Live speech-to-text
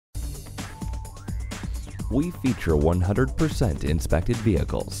We feature 100% inspected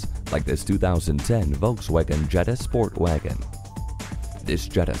vehicles, like this 2010 Volkswagen Jetta SportWagen. This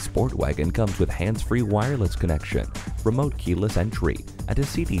Jetta SportWagen comes with hands-free wireless connection, remote keyless entry, and a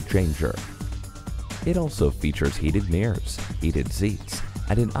CD changer. It also features heated mirrors, heated seats,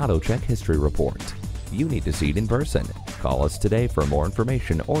 and an auto-check history report. You need to see it in person. Call us today for more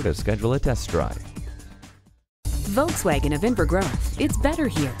information or to schedule a test drive. Volkswagen of Inver Grove. It's better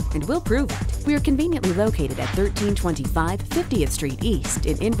here, and we'll prove it. We are conveniently located at 1325 50th Street East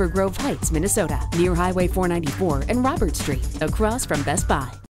in Inver Grove Heights, Minnesota, near Highway 494 and Robert Street, across from Best Buy.